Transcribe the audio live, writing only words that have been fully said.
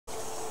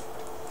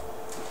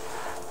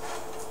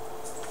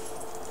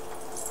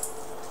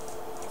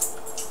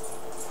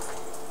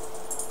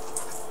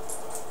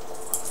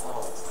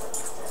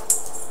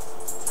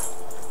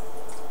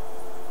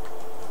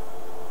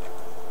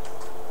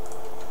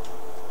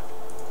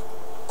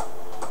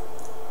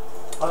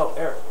Oh,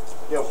 Eric.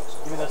 Yo.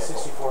 Give me that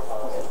 64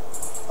 file.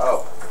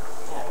 Oh.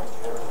 Yeah,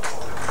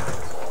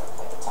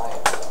 like a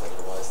tie-up, I think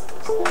it was, that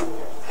was down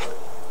here.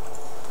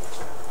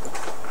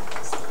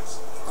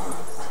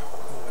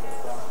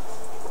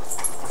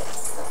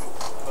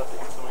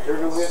 You're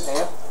doing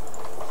Vietnam?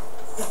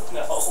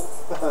 No.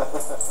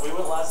 We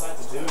went last night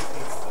to do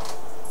pizza.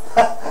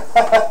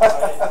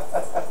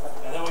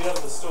 And then we go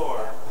to the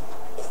store.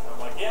 And I'm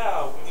like,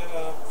 yeah,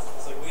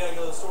 it's like, we gotta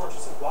go to the store. And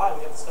she's like, why?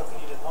 We have the stuff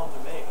we need at home to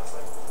make. I was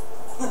like,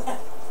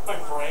 my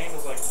brain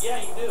was like, yeah,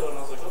 you do. And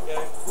I was like,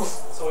 okay.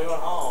 So we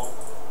went home.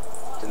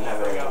 Didn't And have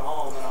after we any. got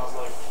home, and I was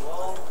like,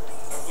 well,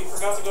 we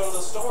forgot to go to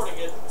the store to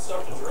get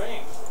stuff to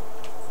drink.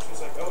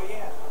 She's like, oh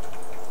yeah.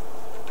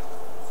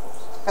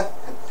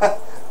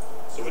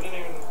 So we didn't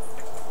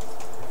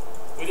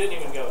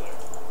even go there.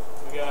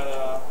 We got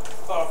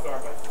caught off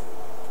guard by food.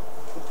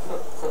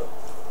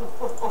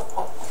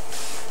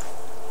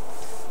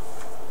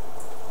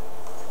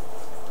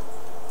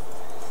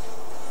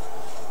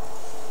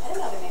 I didn't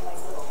know they made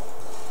like little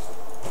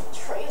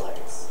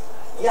trailers.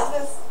 Yeah.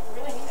 This is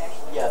really neat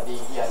actually.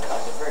 Yeah,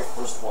 the very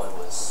first one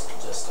was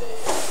just a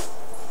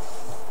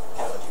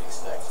kind of what you'd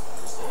expect.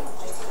 Just a,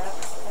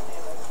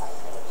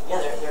 yeah,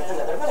 there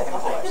have been a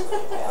couple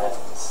actually, and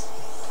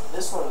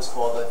this one was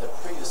cool. The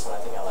previous one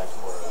I think I liked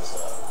more. It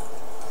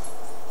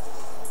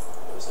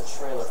was a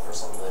trailer for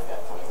something they've got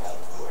coming out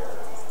where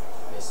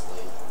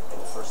basically in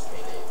the first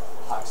payday,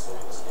 Hoxton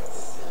was the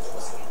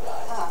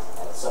guy,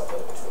 and it's something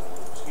between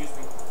the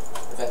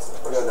events of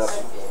the first and the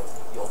second game.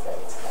 The old guy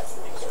gets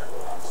captured in the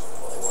Hoxton.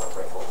 Well, they want to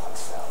break old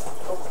Hoxton out.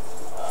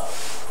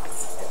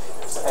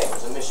 And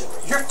there's a mission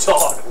where Your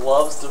dog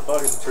loves to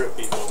fucking trip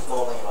people.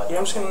 Yeah,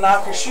 I'm just gonna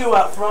knock your shoe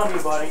out from under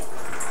you, buddy.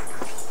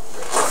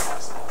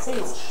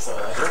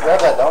 Grab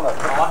that donut.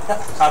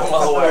 I'm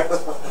well aware.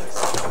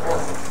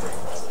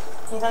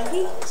 You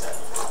hungry?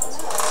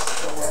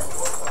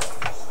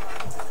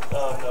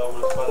 Oh no,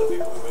 we're by the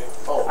people we make.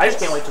 Oh, I just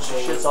can't wait till she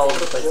shits all over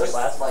the place like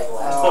last night.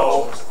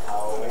 Oh.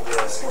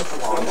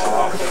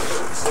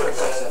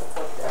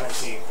 And then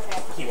she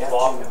keeps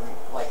walking.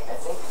 Like, I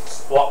think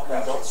Walk. you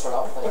don't start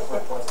off with like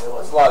quick points.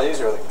 It's a lot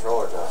easier with a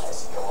controller, Josh.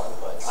 As you go on,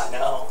 but I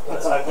know.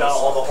 I've done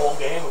all the whole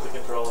game with the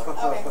controller.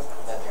 Okay.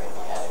 then they're going to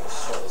be adding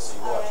shortly, so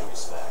you will have to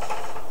respect.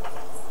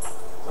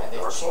 And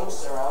they've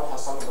changed around how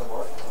some of them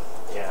work.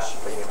 Yeah.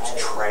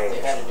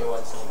 They've added new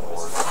ones.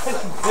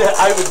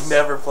 I would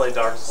never play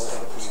Dark Souls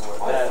on a keyboard.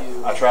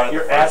 I tried it.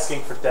 You're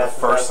asking for death.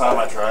 The first time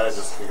I tried it,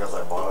 just because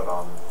I bought it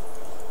on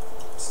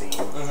Steam,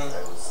 I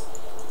was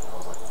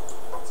like,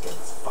 this game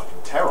is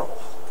fucking terrible.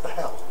 What the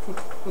hell?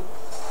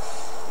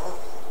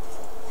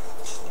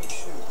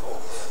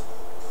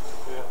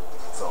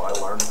 So I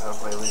learned how to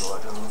play League of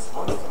Legends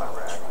when I was in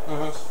Iraq,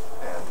 and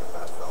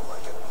that felt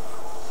like it.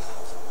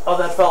 Oh,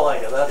 that felt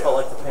like it. That felt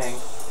like the ping.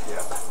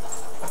 Yeah.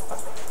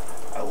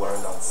 I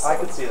learned on I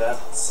could see that.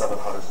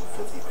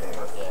 750 ping.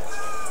 Yeah.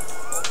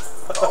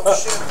 Oh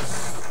shit.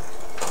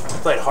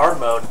 Played hard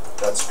mode.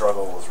 That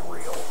struggle was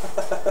real.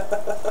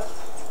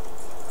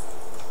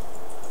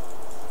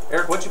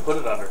 Eric, what'd you put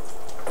it under?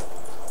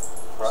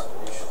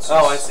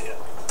 Oh, I see it.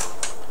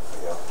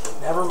 There you go.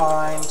 Never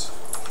mind.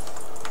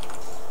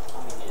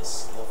 I'm going to need a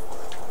skill for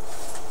it.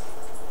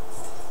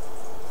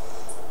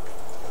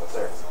 What's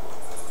there?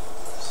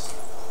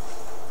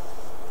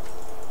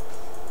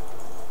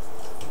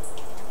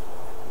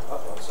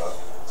 What's up?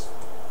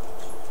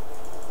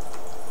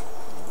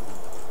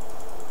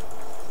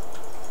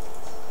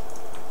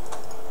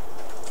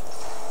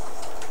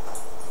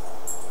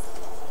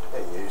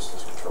 Hey, you used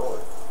this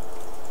controller.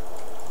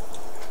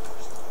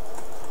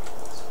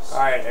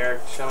 Alright,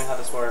 Eric, show me how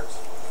this works.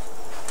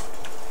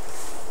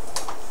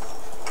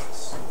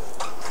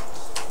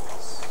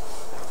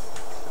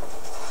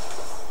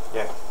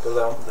 Yeah, go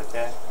down.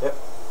 Okay. Yep.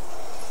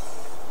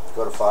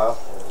 Go to File.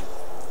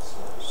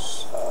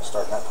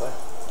 Start NetPlay.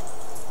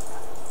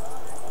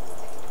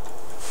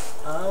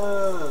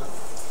 Oh.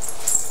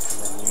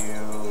 And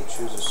then you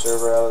choose a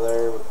server out of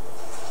there with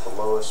the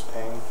lowest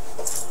ping.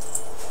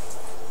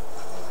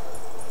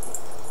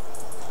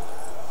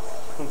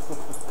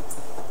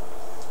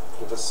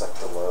 Give a sec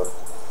to load.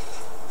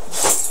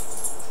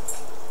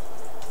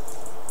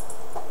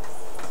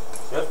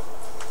 Good.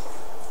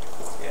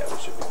 Yeah, we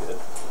should be good.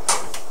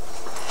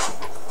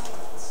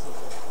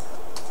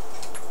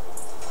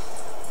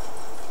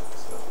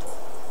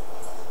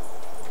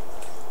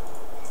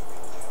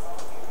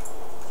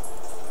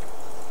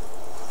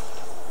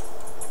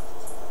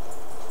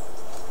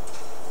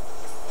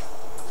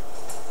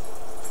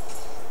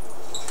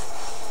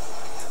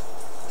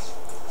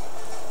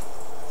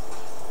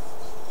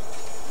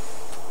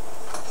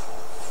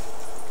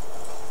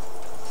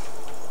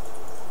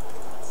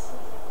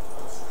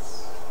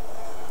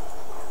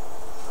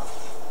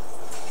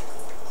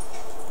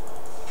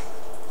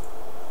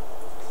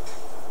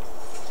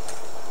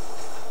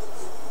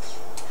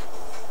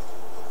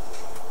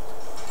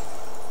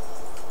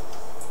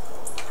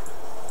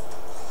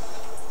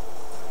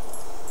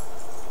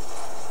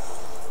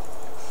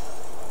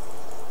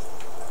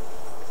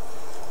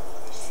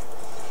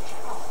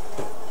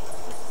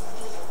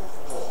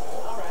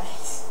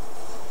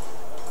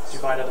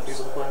 find other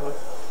people to play with.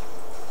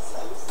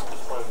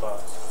 Just play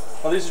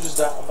bots. Oh, these are just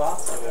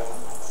bots? Okay.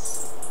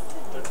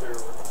 They're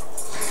terrible.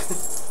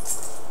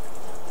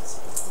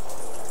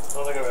 I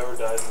don't think I've ever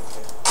died in this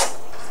game.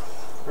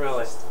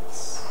 Really?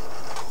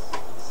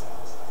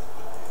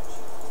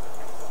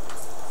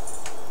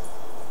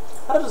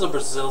 How does a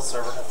Brazil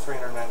server have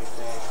 390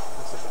 ping?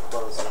 That's like a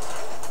closer.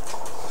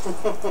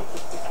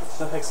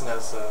 That makes no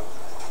sense.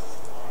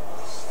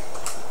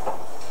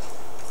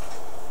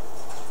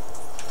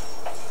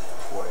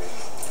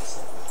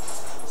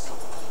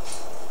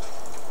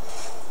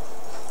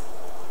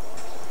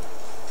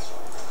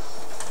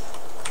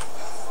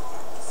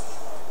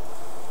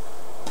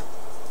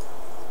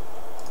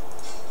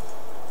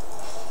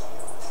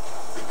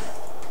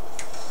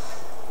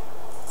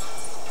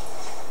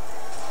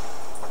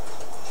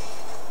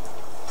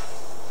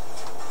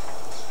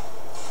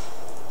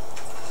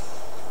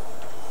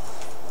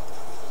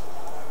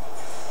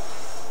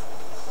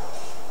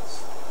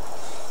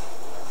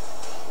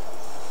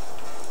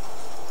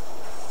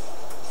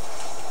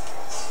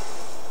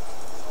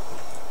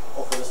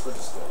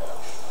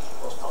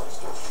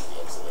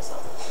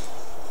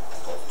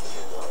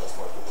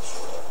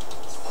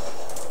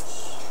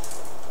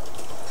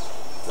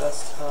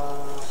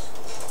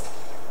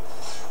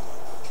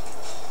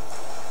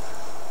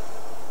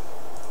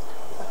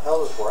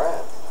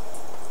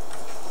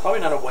 Probably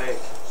not awake.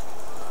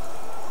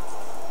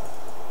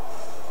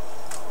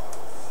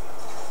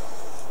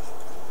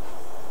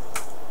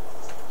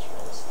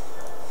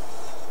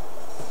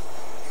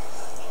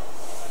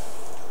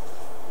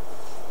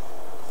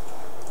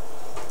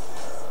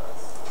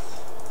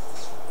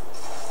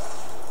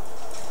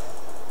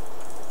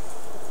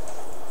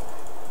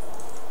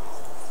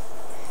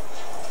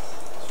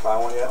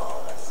 Find one yet?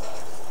 Oh, that sucks.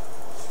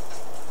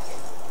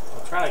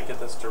 I'm trying to get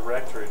this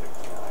directory to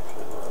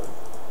actually load.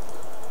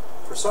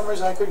 For some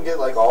reason, I couldn't get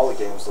like all the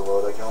games to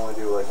load. I can only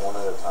do like one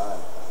at a time.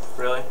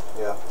 Really?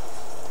 Yeah.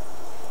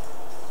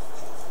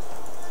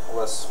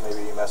 Unless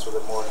maybe you mess with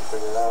it more and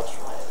figure it out.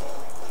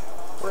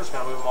 We're just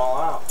gonna move them all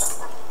out.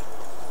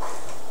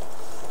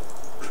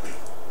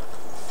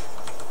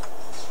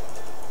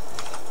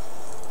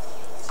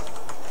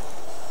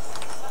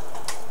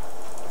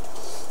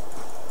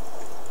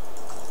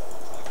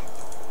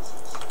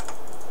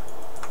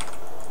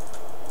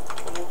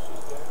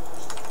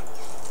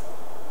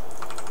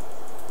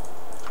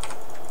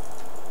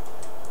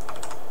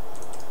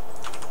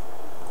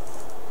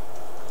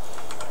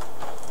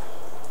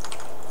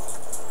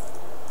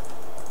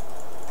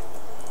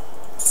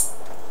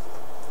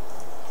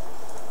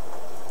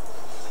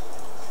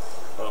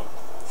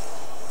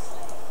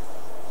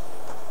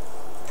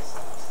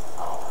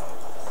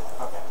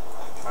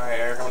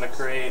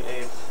 Create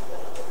a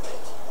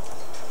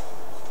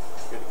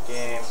good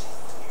game.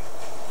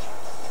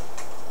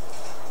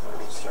 Let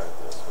me restart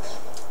this one.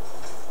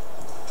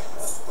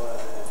 Let's play.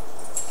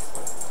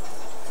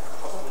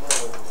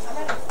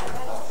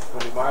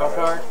 Want to do Mario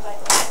Kart?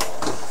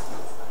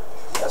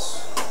 Yes.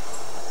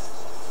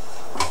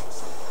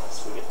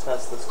 So we can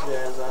test this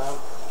jazz out.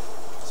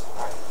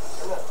 Alright,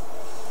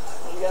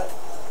 what you got?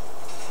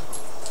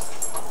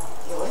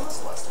 Yeah, when was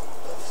the last time?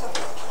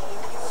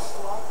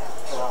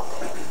 Oh,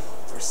 man.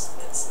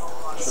 It's a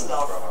lot of stuff.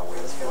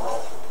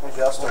 Hey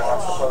Justin, why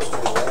don't you post me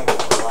a link to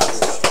your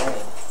stream?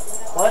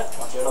 What?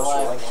 Why don't you post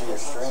a link to your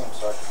stream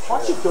so I can Why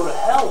don't you go to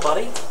hell,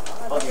 buddy?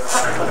 I'll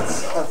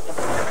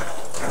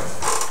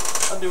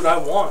do what I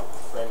want.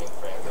 Framing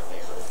frame, your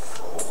favorite.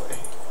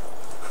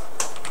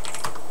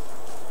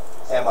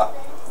 Emma.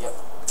 Yep.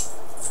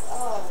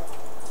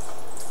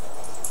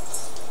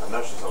 I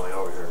know she's only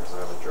over here because I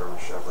have a German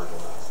Shepherd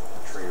and a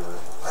Retriever.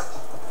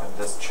 And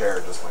this chair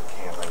just went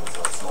camping,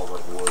 so it smells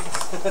like woods.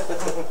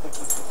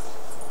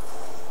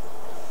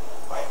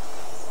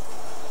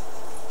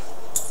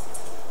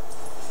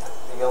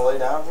 You gonna lay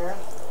down here?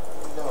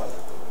 What are you doing?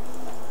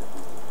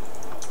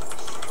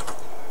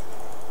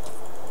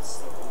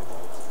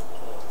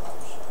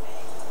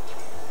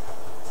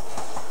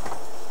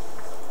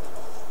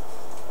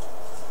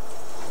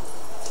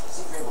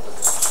 See if you're able to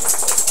just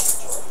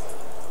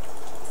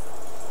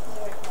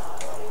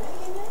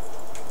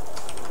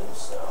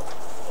so.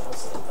 That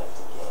was an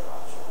infected game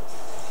option.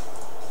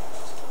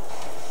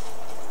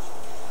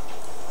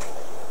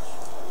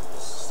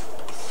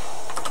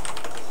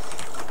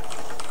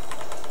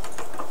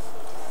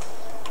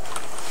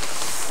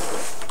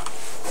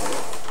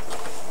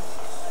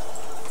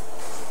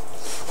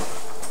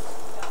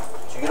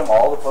 Did you get them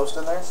all to post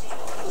in there?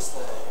 Just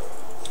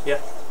Yeah.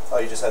 Oh,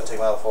 you just had to take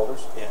them out of the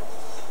folders? Yeah.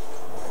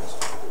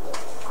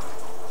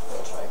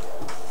 I'll try again.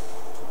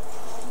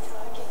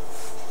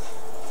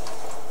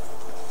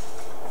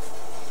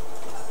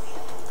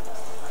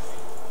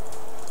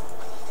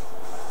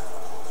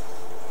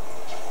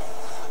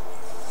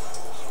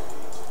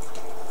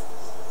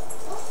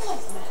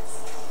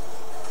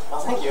 Oh,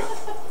 thank you.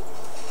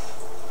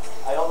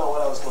 I don't know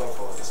what I was going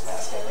for with this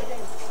mask. I think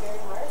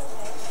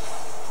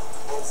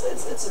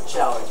it's a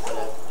challenge,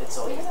 but it's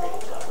only a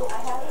great job. Don't feel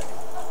bad.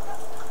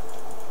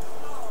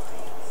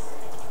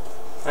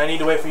 I need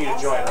to wait for you to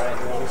join, right?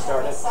 And then we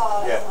start it.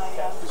 Yeah,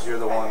 because you're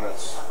the one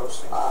that's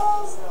hosting.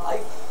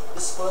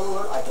 Spoiler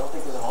alert, I don't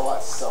think there's a whole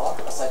lot to saw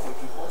aside from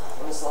people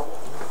in this level.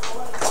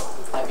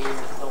 I mean,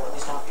 they'll let me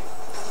stop you.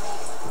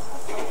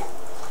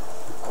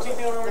 What are you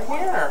doing over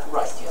here?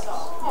 Right, yes.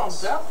 Oh,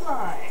 Death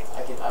Knight. I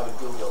would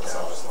Google the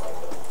saw this like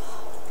that.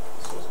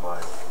 This was my.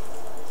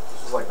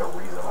 This was like the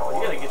reason I You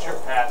wanted gotta get your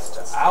pass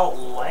to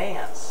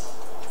Outlands.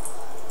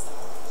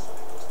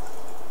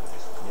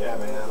 Yeah,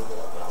 man. I don't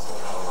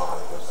know how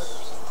to get there.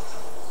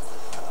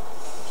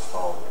 Just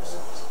follow the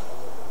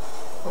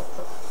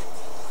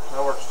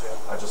That works too.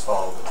 I just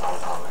followed the Tom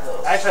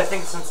arrows. Actually, I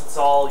think since it's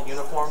all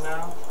uniform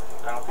now,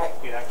 I don't think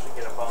you actually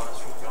get a bonus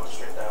from going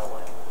straight to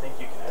Outland. I think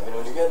you can Let me know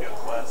when you're good. do a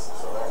quest.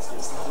 So let's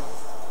get started.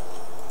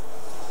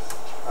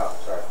 Oh,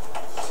 sorry.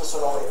 So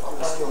sort of like, I'm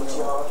just going to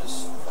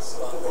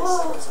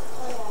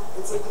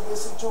it's like the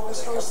basic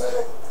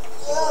joystick.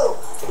 Yo!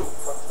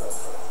 Fuck that.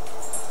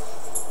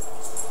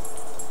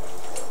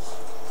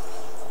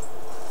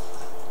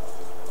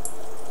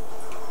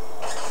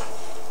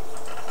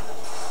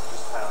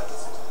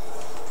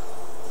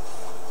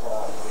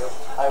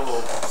 I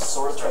will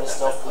sort of try to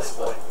stealth this,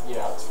 but you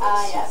know how this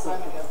works. Yeah, so I'm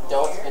gonna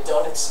go for here.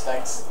 Don't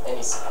expect any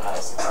amount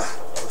of success.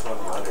 Which one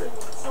do you under?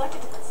 Select a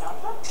different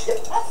soundtrack? Yep.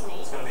 That's neat.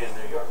 It's gonna be in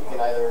New York. You can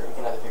either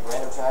pick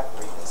random track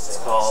or you can say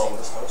called- same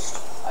as host.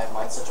 I have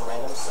mine set to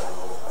random, so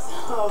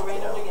Oh,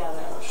 random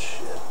together. Oh,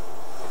 shit.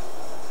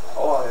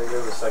 Oh, I gotta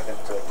give it a second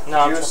to.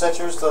 No, Did you I'm set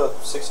yours to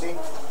 60?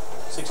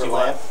 60 For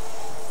what? land?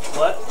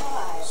 What?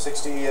 Why?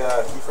 60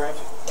 keyframes?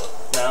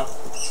 No.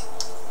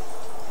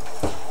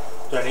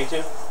 Do I need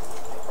to?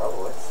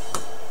 Probably.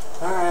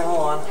 Alright, hold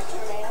on.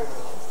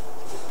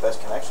 Best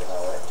connection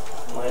that way.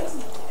 Wait.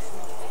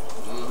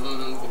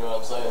 you know what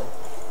I'm saying.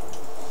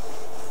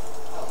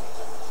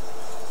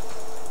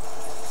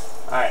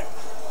 Alright.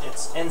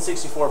 It's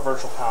N64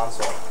 Virtual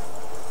Console.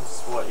 This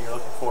is what you're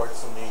looking for.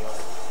 It's in New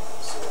York.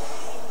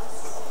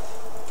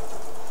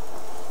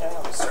 Yeah,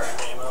 let me start a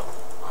game up.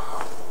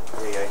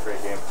 Yeah, you gotta create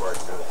a game for it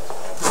too.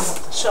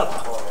 Shut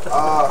up.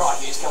 Oh,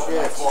 He's coming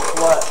shit. back for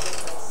What?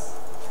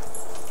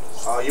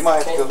 Oh, you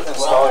might have to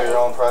install your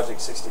own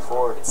Project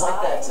 64. It's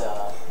like that,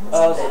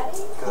 Because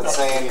it's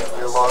saying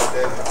you're logged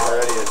in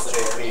already as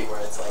JP.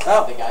 where it's like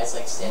Oh. the guy's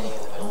like standing in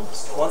the middle of the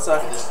store 1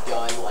 second. with his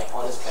gun like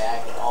on his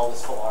back and all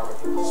this full armor,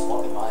 people just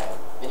walking by him.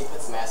 Then he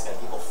puts the mask on,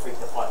 people freak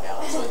the fuck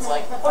out. So it's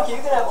like, okay,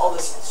 you can have all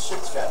this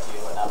shit strapped to you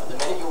and whatnot, but the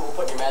minute you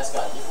put your mask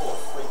on, people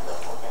will freak the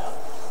fuck out.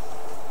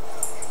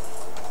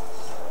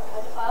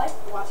 I like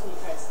watching you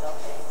try to stealth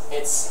things.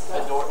 It's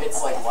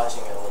like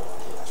watching a little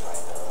kid trying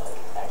to like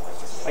act like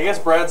he's I guess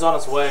Brad's on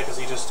his way because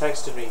he just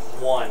texted me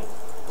one.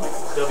 Like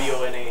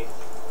W-O-N-E.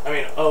 I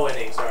mean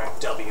O-N-E, sorry.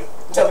 W.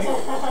 W.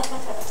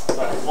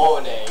 Sorry. Whoa,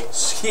 and A.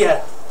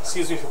 Yeah.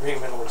 Excuse me for being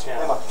middle of the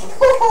channel.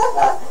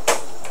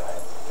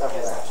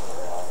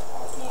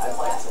 I'd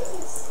like to.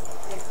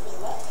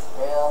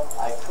 Well,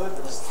 I could,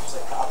 but there's a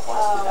cop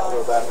watching me that Go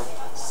way. bathroom.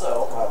 So,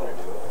 what I'm gonna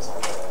do is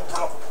I'm gonna.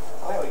 Oh,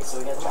 wait, so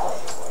we got John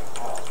this way.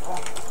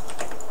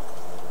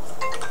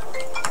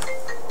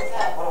 I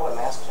wonder what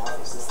mask John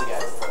is. This is the guy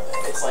from the.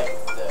 It's like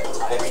the.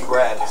 That'd be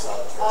Brad.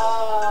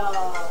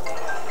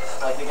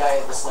 Like the guy,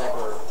 the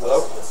sniper. Hello?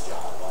 Was John.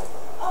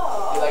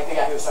 Like the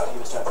guy who was trying. He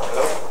was trying to. Yeah,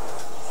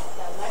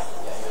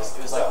 he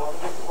was like,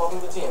 welcome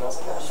to the team. I was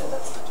like, oh shit,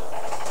 that's the John.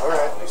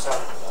 Alright, you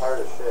sound tired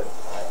of shit.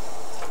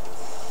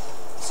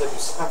 You said you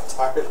sound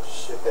tired of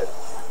shit.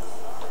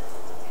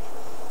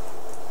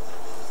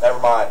 Never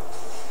mind.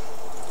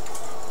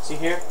 Is he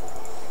here?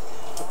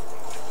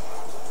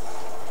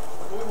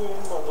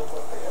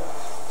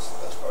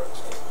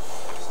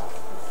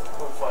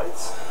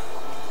 Fights.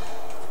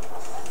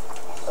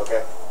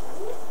 Okay.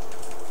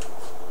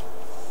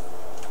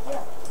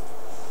 Yeah.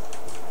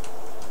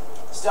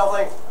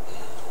 Stealthing.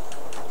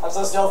 I'm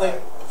so stealthy.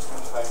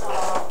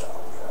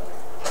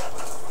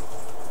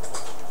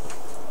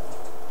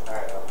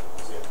 Alright,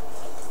 see you.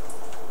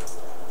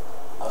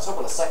 I was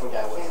hoping the second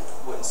guy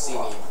wouldn't see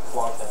me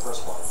flunk that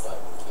first one, but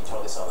he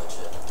totally saw that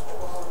shit.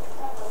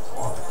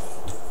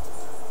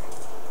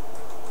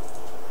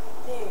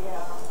 There you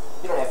go.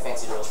 You don't have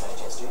fancy drills by any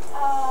chance, do you?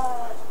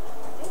 I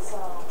think so.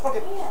 Okay.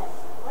 Man,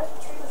 what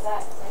tree was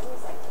that? 'Cause I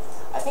always like this.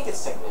 I think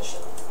it's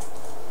technician. I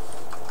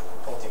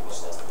think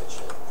technician has the good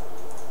shit.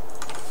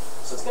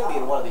 So it's gonna be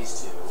in one of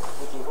these two.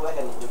 We can go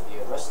ahead and loop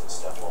the rest of the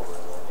stuff while we're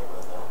in the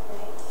neighborhood though.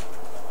 Right?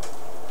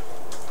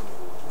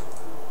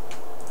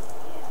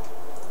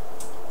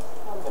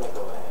 I'm gonna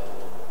go ahead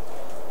and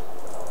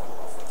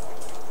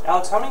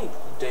Alex, how many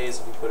days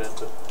have you put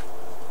into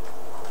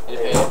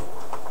it?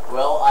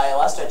 Well,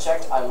 last I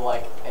checked, I'm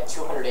like at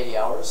 280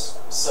 hours.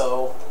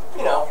 So,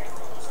 you know,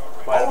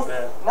 Quite a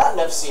bit. not an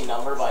obscene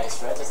number by any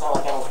stretch. It's not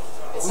like like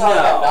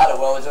I'm not a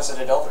well-adjusted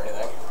adult or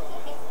anything.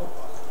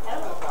 I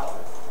don't know problem.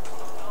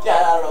 Yeah,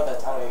 I don't know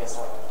that. I don't know you guys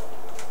know.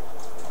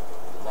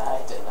 Deny.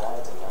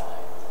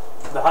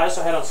 The highest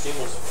I had on Steam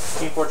was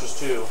Team Fortress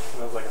 2,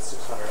 and it was like a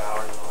 600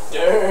 hours.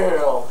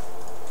 Damn.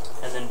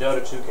 And then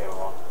Dota 2 came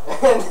along.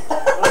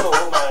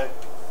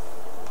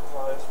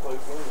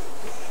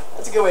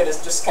 That's a good way to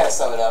just kind of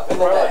sum it up.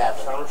 And then that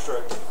happened.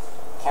 Counter-Strike.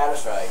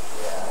 Counter-Strike,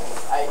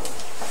 yeah.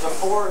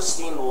 Before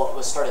Steam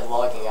started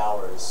logging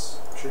hours,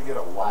 Should get a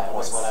 1.6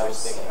 was when I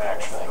was thinking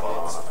action Counter-Strike. going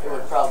on up It here.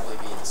 would probably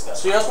be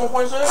discussed. CS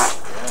 1.6?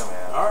 Yeah,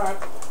 man.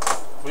 Alright.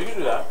 We can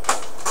do that.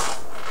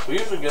 We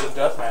usually get a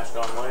deathmatch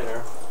going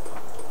later.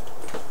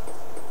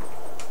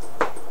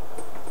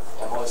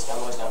 Yeah, I'm always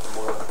down for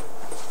more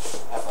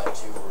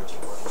Half-Life 2 or Team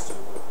Fortress 2.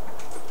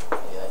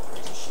 Yeah, that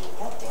crazy shit.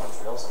 God damn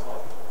drills, I'm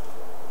like.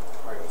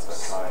 Alright, let's go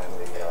try and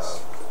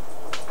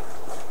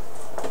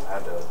I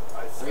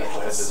actually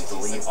had to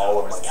delete all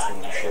of my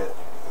Steam shit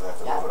because I have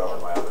to move it over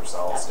to my other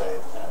solid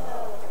state.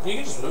 You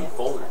can just move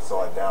folders. So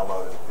I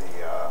downloaded the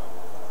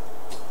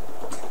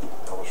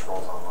Elder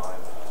Scrolls Online.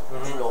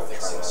 Drill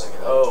fixing. So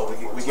Oh.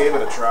 We gave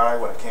it a try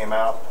when it came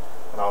out,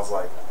 and I was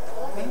like,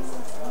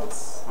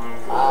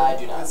 I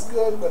do not. it's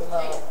good, but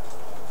not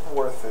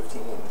worth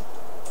 15.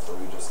 So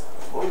we just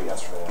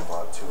yesterday I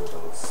bought 2 of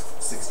those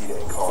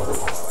 60-day cards. And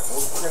I'm like,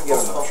 well, we're gonna give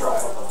it another try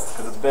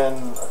because it's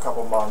been a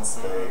couple months.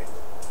 They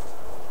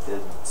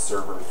did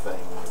server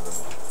things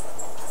and.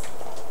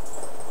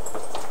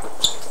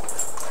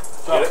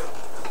 Get it?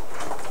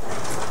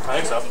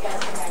 I think so. You guys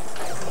can back to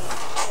me.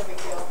 No big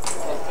deal.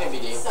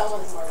 NBD.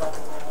 Someone's more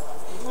loving than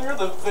the other. You're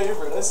the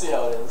favorite. I see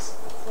how it is.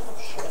 Oh,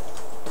 shit.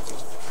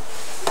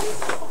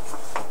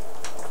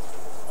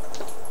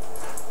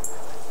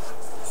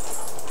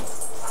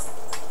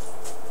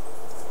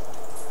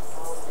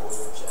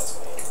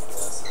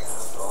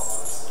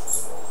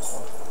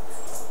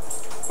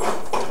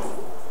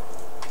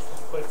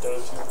 Played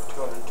Dota 2 for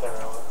 210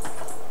 hours.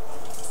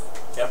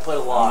 Yeah, I played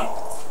a lot.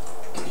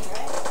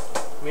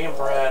 Right? Me and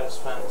Brad have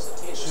spent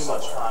too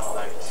much time on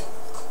that game.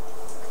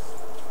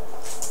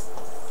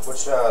 Which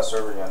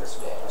server are you under?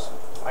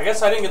 I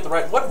guess I didn't get the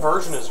right. What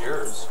version is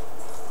yours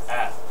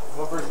at?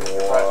 What version is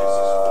your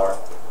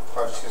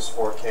Project 64?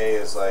 Project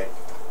 64K is like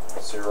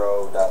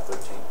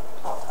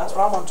 0.13. That's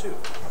what I'm on too.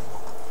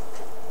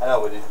 I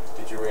know, but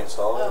did you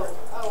reinstall it?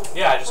 Oh.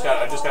 Yeah, I just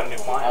got a new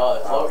client. Oh,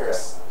 the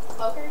cloakers.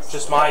 Cloakers?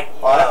 Just my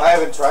Well, I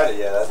haven't tried it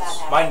yet. That's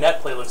my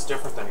net play looks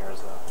different than yours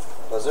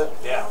though. does it?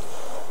 Yeah.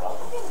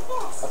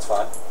 That's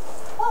fine.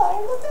 Oh,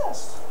 I'm the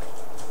best.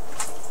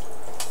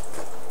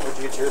 Where'd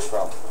you get yours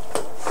from?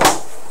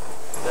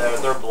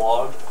 Their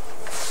blog.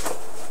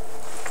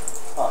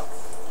 Huh.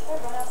 Should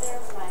I run up there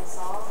with my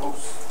saw?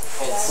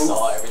 And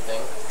saw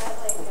everything. Is that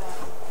like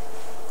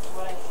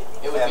what I should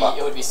be?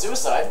 It would be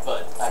suicide,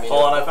 but I mean.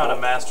 Hold on, I found a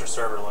master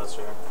server list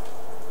here.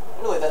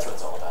 Really, that's what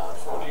it's all about.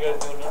 What are you guys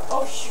doing now?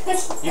 Oh shit!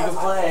 You can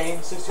play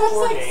I 64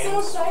 was like games so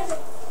excited. via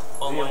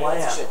Holy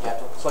LAN. shit,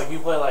 Captain. It's like you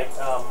play like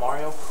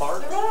Mario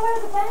Kart They're running away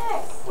with the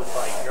bag. with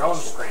like your own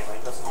screen.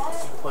 Like doesn't you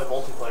can play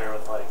multiplayer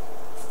with like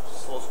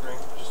Full screen.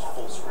 just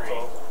full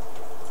screen.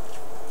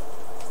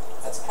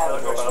 That's kind of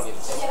the direction we need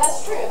to take. Yeah,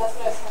 that's true. That's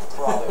what I was trying to do.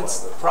 Probably It's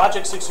one of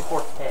Project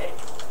 64K.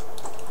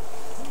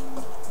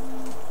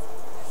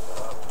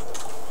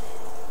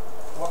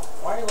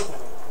 Why are you looking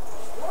at me?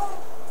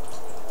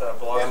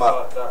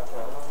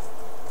 Blogspot.com.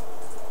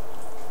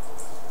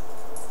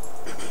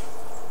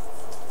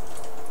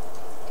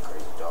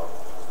 Crazy dog.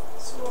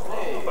 I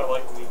Hey, don't know if I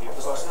like the medium.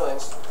 there's no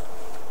civilians.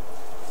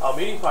 Oh,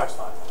 medium fire's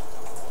fine.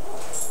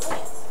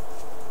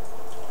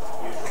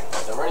 Usually.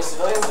 There were any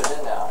civilians or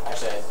did now?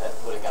 Actually, I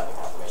would have gotten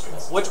the confirmation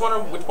message. Which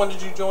one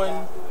did you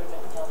join,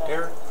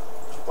 Eric?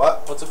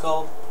 What? What's it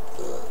called?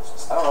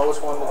 I don't know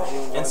which one did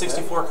you want to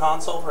N64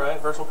 console, right?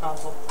 Virtual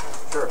console? do?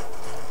 Sure. I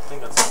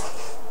think that's it.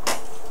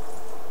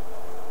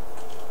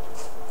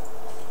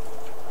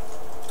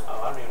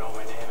 Oh, I don't even know what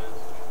my name is.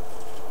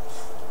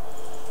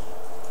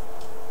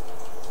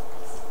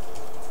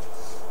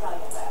 Probably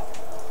get back.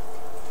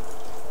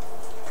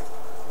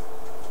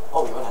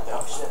 Oh, you went out there.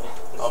 Oh shit.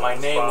 Oh, my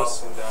name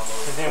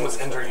was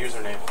enter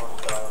username.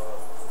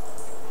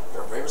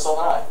 You're a braver soul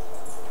than I.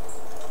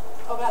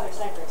 Oh god, they're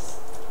snipers.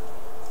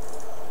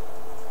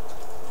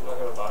 I'm not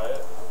gonna buy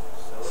it.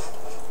 Silly.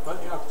 What?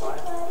 You're not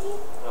flying?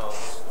 No,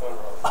 it's going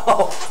wrong.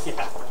 Oh,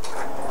 yeah.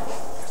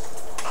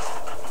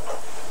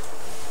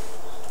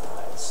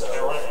 Alright, so. They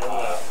weren't in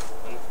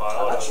the file.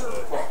 I'm not It was sure. the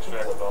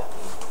extract file.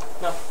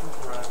 No,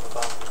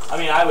 right, I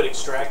mean, I would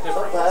extract it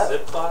from a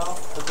zip file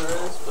if there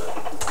is, but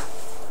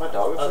My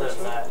dog was other first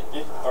than one? that.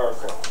 Yeah. Oh,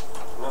 okay.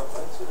 No, I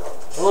didn't see dog.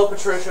 Hello,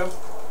 Patricia.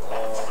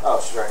 Oh,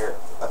 she's right here.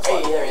 That's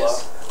Hey, fine. there he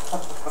is. I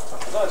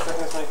was not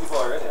expecting this many people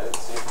already. I didn't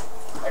see.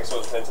 I guess I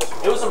was paying attention.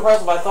 It was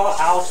impressive. I thought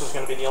Alex was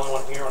going to be the only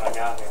one here when I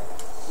got here.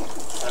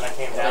 And I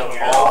came down here,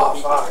 Oh,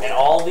 fuck. and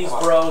all these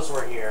bros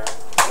were here.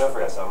 Don't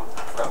forget something.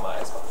 I forgot my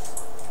Xbox.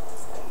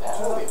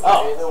 Now we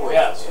Oh, play the way.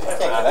 yes. I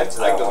can't connect to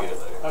that one.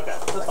 Okay,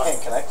 that's I fine.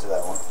 can't connect to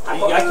that one. I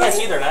can't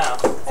see there now.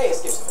 Hey,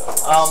 escape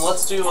civilian.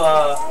 Let's do,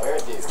 Where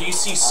it do you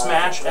see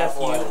Smash FU?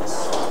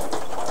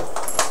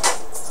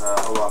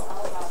 Hold on.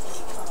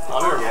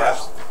 Let me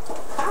refresh.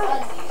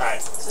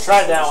 Alright,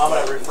 try it now. I'm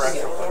going to refresh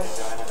real quick.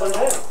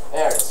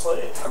 There it is.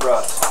 I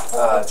brought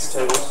 2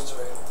 tables.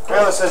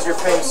 Apparently says your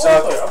ping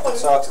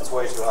sucks. It's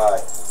way too high.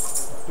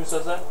 Who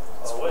says that?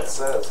 That's what it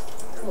says.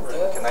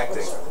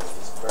 Connecting.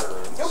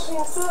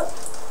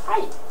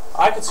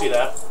 I could see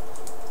that.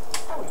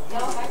 No,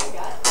 I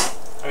forgot.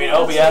 I mean,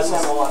 OBS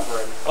is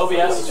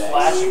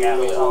flashing at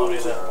me, telling me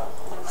that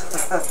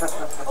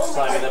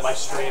my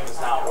stream is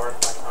not worth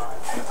my time.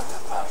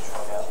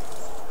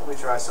 Let me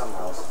try something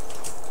else.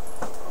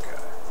 Okay.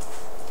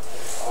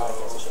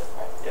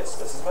 Yes,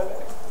 this is my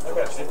bag. I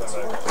got you, my bag.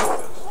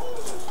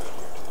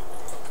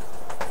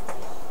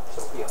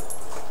 Sophia.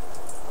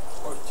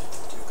 Or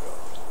Tuco.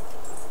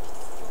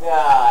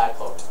 Yeah, I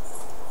cloaked.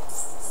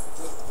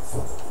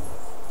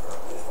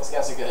 Those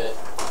guys are good at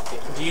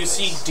taking Do you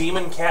see things.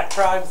 Demon Cat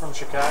Tribe from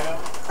Chicago?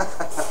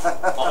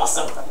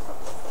 Awesome.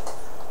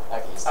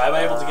 I'm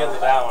able to get to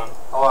that one.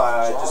 Oh,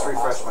 I just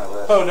refreshed my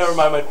list. Oh, never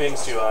mind, my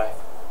ping's too high.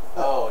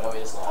 Oh, no, he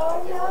is not. Oh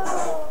Okay,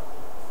 no.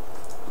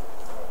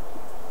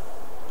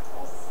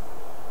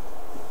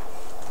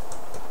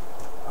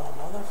 Oh,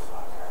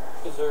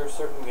 motherfucker. Is there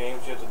certain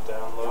games you have to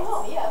download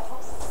Oh yeah,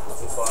 post it.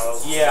 the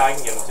files? Yeah, I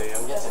can get them to you.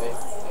 Get to me. I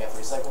got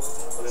 3 seconds.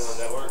 Put it on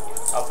the network?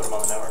 I'll put them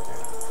on the network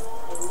here.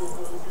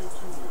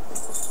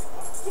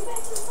 Get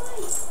back to the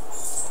fight.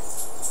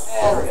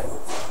 And we're good.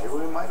 Maybe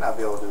we might not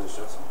be able to do this,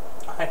 Justin.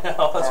 I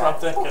know, that's what I'm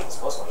thinking. It's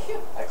close one.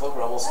 That cloak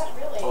almost Not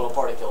really. total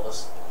party killed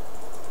us.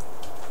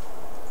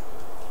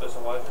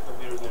 Listen, why is your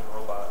computer's name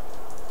Robot?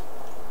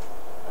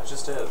 It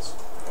just is.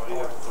 Why do you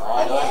have Oh,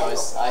 I know that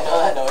noise. I know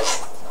that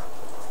noise.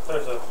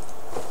 There's a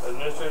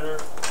administrator,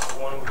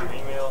 one with your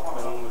email,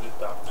 and one with your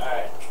doctor.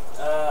 Alright.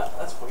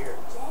 That's weird.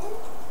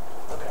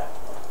 Okay.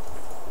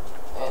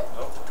 Yeah.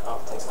 Nope.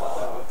 Oh, Takes a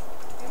while.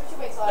 Maybe we should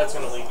wait till that's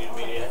gonna lead you to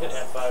media. Hit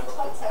F5.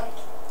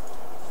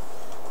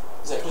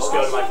 Is it Just close? go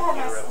to my I should have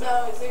computer had right No,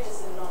 you're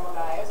just a normal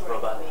guy. I was working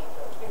Robot. for the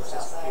Versus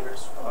outside.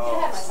 computers. I should have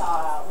had my saw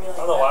out really. I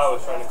don't know why I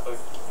was trying to click.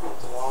 It's a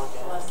long The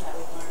game. lesson that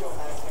we learned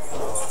about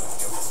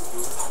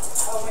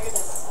experience. Oh my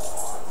goodness.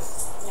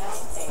 Now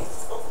it's safe.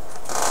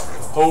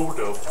 Hold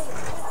up.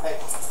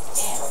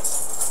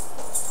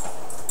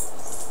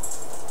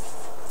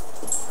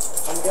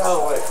 I'm get out of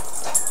the way.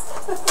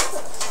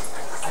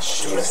 I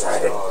should have Too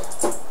excited to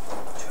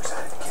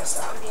kiss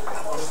out.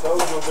 That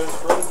was your best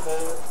friend,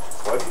 man.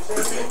 What did you say?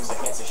 Because I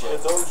can't see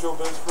shit. That was your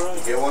best friend.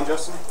 You get one,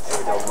 Justin? There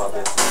we go, my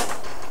bitch.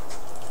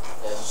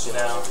 Yeah, just shit.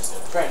 No. Just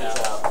doing Right now.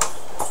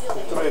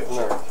 Good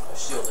job.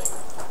 Shielding.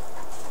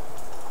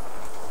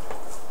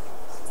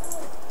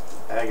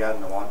 I got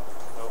into one.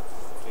 Nope.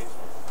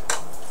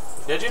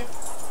 Did you?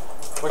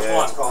 Which Yeah,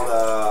 one? it's called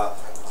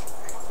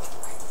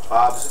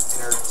Bob's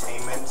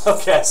Entertainment.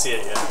 Okay, I see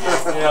it,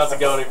 yeah. You don't have to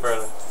go any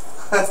further.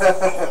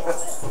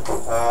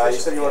 You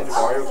said you want to do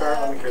Mario Kart?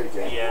 Let me create a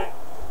game. Yeah.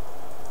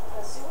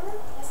 Sewer? I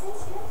think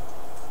it's here.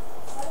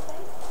 Is that a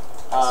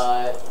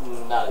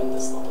thing? Not in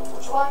this level, Well, I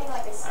unfortunately. mean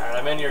like a sewer. Alright,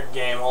 I'm in your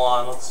game. Hold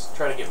on, let's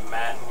try to get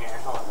Matt in here.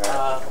 Hold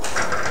on.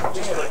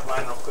 Just click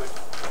mine real quick.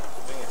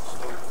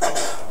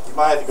 You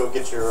might have to go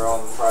get your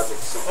own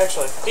project.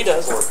 Actually, he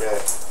does. 4K.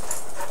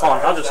 Hold on,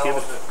 I'll just give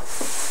it.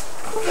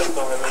 Just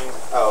don't have any.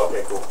 Oh,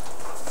 okay, cool.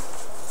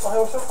 Why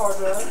was so hard,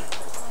 man? Mine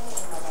is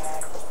in my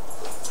bag.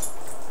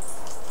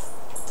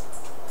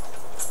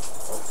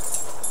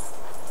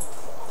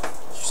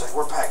 She's like,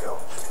 where'd Pat go?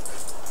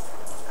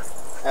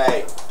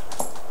 Hey.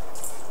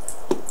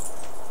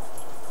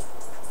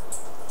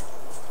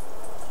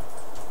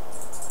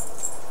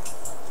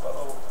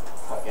 Uh-oh.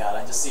 Oh my god,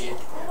 I just see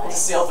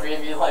all 3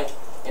 of you like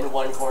in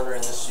one corner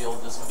in this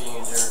shield just being a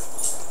jerk.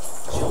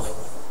 Shielding.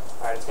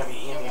 Alright, it's gonna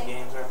be EMU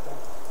games right there.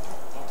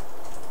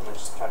 I'm gonna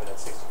just cut it at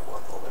 64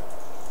 folder.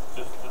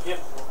 Just Yep.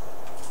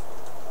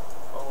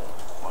 oh.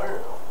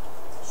 Mario.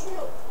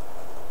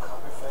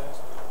 Copy fast.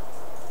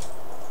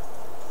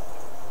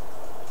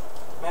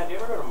 Matt, do you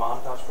ever go to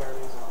montage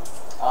parodies?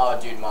 Oh,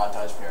 dude,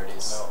 montage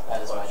parodies. No.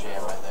 That is my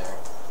jam right there.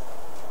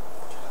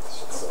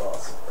 So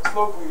awesome.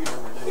 Smoke weed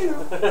every day.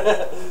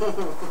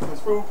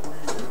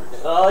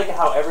 I like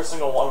how every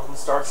single one of them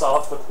starts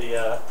off with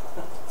the,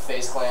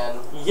 Face Clan.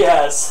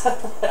 yes!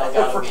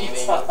 Elgato Every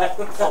Gaming time.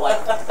 for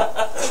like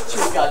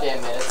 2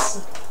 goddamn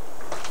minutes.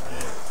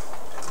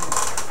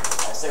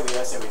 I say we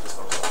just focus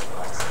on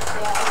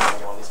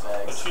Yeah. one of these I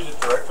bags. choose a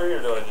directory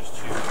or do I just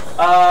choose?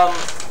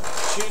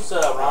 Choose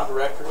ROM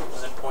directory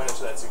and then point it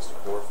to that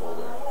 64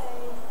 folder.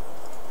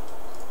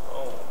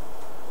 Oh.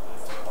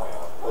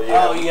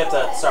 Well, Oh, you have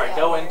to, sorry,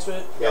 go into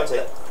it. you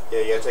gotta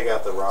you gotta take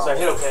out the ROM. Sorry,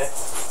 hit OK.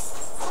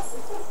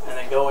 And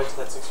then go into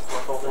that 64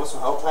 folder. Want some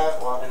help,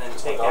 Pat? Well, And then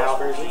take Dollar out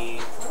Crazy?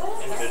 the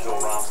individual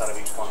ROMs out of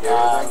each one.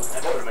 Yeah. And put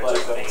them into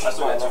the main. That's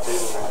why enough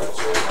is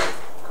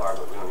car,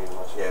 but we don't need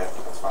much. Yeah,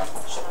 that's fine.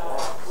 What's this?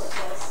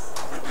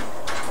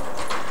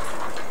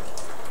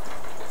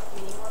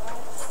 You need more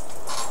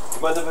bags?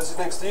 You mind if I sit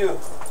next to you? Okay.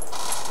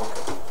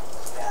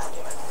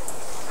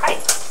 Hi!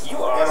 You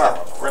are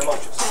Emma.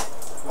 rambunctious.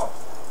 Come on.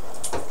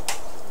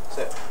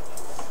 Sit.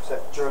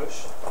 Sit. George.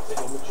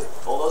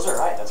 Bulldozer,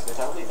 right? That's a good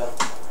time to leave then.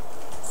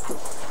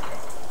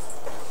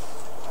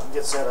 I'm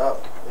get set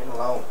up. Leave him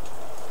alone.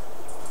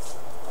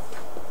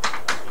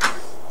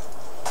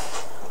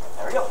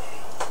 There we go.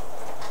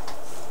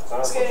 So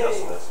I don't know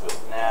Justin this, but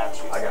Now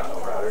choose. I got no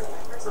router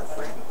for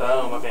free.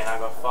 Boom. Okay, now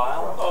go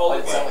file. Oh,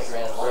 it sounds like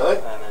random. Really?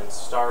 And then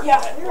start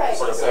Yeah, at you're right.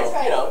 So, That's right.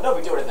 you know, no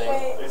big deal or anything.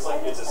 Wait. It's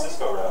like it's a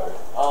Cisco router.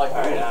 Oh, like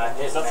Alright,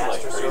 it's his nothing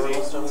like master crazy.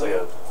 server stuff. It's like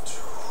a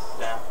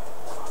Yeah.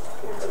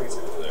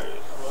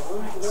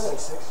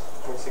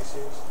 26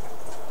 years.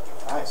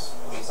 Nice.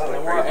 It's not And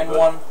like we're crazy, in but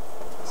one.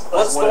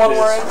 What's the one one of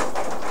we're in?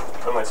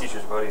 One of my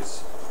teacher's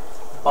buddies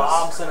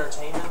Bob's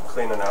Entertainment.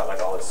 cleaning out like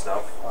all his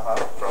stuff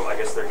from. I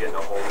guess they're getting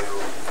a whole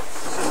new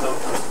system.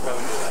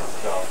 Probably do that.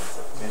 No,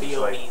 he's just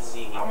like,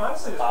 B-O-B-Z. I'm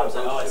honestly just Bob's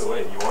gonna oh, I put it see.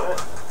 away. Do you want it?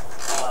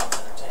 Bob's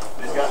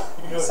Entertainment. He's got.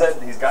 He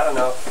said he's got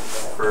enough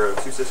for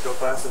 2 Cisco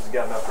classes. He's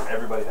got enough for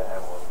everybody to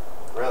have one.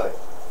 Really?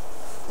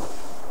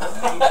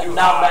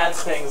 Not bad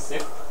things,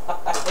 dude.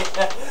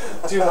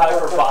 Too high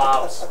for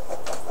Bob's.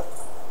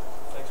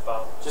 Thanks,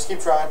 Bob. Just keep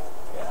trying.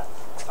 Yeah.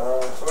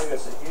 Somebody got to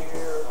sit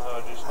here.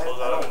 Just close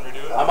out and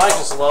redo it. I might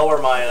just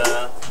lower my.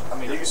 I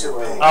mean, you can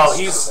Oh,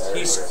 he's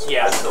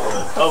yeah.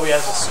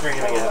 OBS is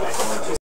screaming at me.